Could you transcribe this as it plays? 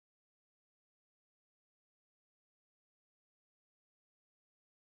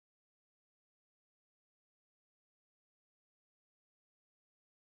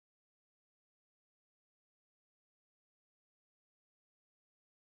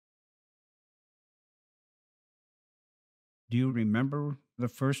Do you remember the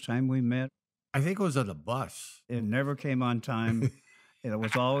first time we met? I think it was on the bus. It never came on time. It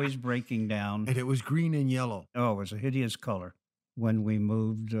was always breaking down. And it was green and yellow. Oh, it was a hideous color. When we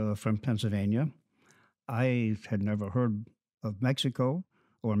moved from Pennsylvania, I had never heard of Mexico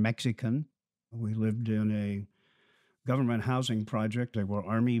or Mexican. We lived in a government housing project. There were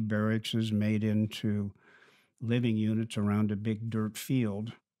army barracks made into living units around a big dirt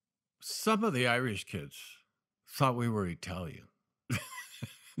field. Some of the Irish kids thought we were Italian.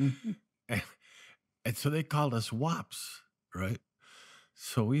 Mhm. And so they called us wops, right?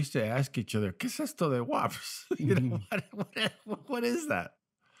 So we used to ask each other, ¿Qué es esto de wops? You know, what is that?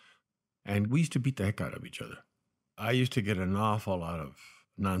 And we used to beat the heck out of each other. I used to get an awful lot of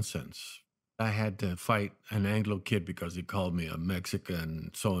nonsense. I had to fight an Anglo kid because he called me a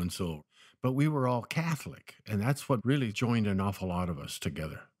Mexican so-and-so. But we were all Catholic, and that's what really joined an awful lot of us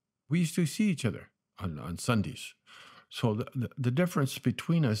together. We used to see each other on Sundays. So the difference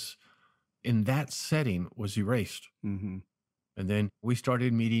between us in that setting was erased. Mm-hmm. And then we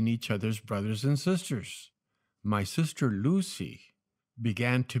started meeting each other's brothers and sisters. My sister Lucy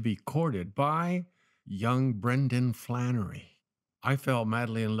began to be courted by young Brendan Flannery. I fell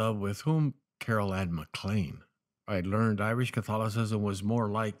madly in love with whom? Carol Ann McLean. I had learned Irish Catholicism was more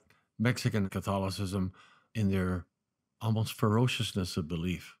like Mexican Catholicism in their almost ferociousness of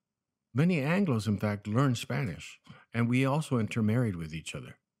belief. Many Anglos, in fact, learned Spanish, and we also intermarried with each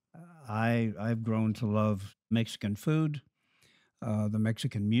other. I've grown to love Mexican food, the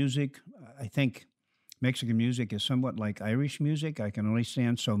Mexican music. I think Mexican music is somewhat like Irish music. I can only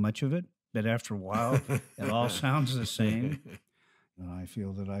stand so much of it, but after a while, it all sounds the same. I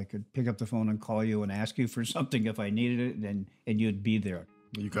feel that I could pick up the phone and call you and ask you for something if I needed it, and you'd be there.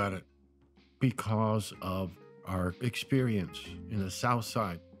 You got it. Because of our experience in the South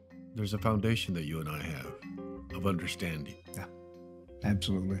Side, there's a foundation that you and I have of understanding. Yeah,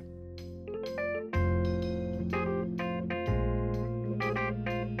 absolutely.